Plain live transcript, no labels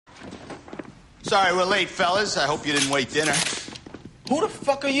Sorry we're late, fellas. I hope you didn't wait dinner. Who the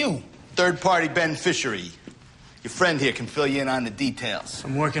fuck are you? Third-party beneficiary. Your friend here can fill you in on the details.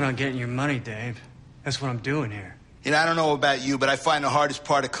 I'm working on getting your money, Dave. That's what I'm doing here. You know, I don't know about you, but I find the hardest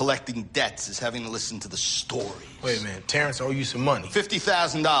part of collecting debts is having to listen to the stories. Wait a minute, Terrence owe you some money.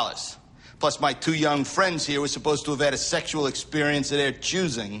 $50,000. Plus my two young friends here were supposed to have had a sexual experience of their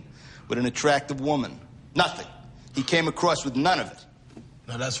choosing with an attractive woman. Nothing. He came across with none of it.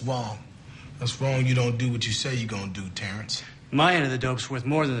 No, that's wrong. That's wrong. You don't do what you say you're gonna do, Terrence. My end of the dope's worth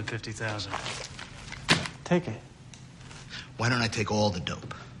more than the $50,000. Take it. Why don't I take all the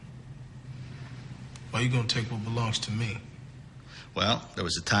dope? Why are you gonna take what belongs to me? Well, there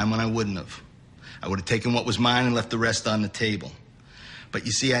was a time when I wouldn't have. I would have taken what was mine and left the rest on the table. But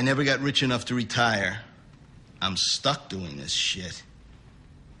you see, I never got rich enough to retire. I'm stuck doing this shit.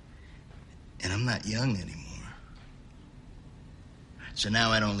 And I'm not young anymore. So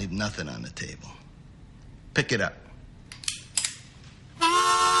now I don't leave nothing on the table. Pick it up.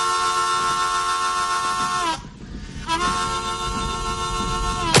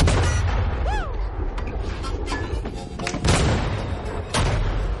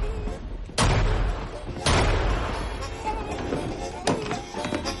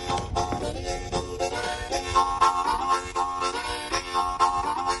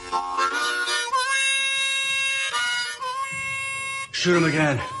 Shoot him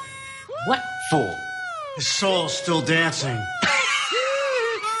again. What for? His soul's still dancing.